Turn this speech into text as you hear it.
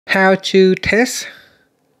how to test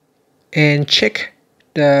and check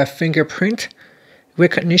the fingerprint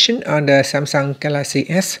recognition on the Samsung Galaxy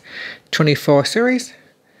S24 series.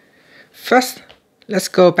 First, let's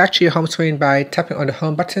go back to your home screen by tapping on the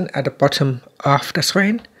home button at the bottom of the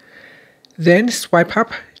screen. Then swipe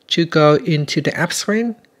up to go into the app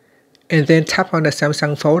screen, and then tap on the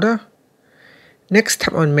Samsung folder. Next,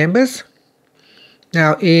 tap on Members.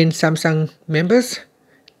 Now in Samsung Members,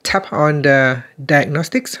 tap on the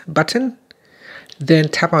Diagnostics button, then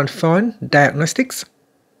tap on Phone Diagnostics.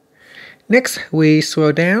 Next, we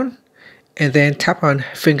scroll down and then tap on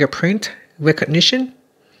Fingerprint Recognition.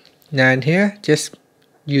 Now in here, just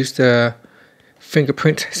use the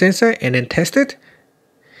fingerprint sensor and then test it.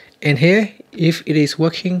 And here, if it is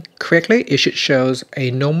working correctly, it should show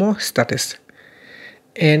a normal status.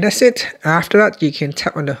 And that's it. After that, you can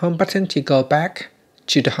tap on the home button to go back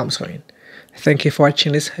to the home screen. Thank you for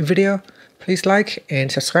watching this video. Please like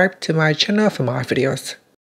and subscribe to my channel for more videos.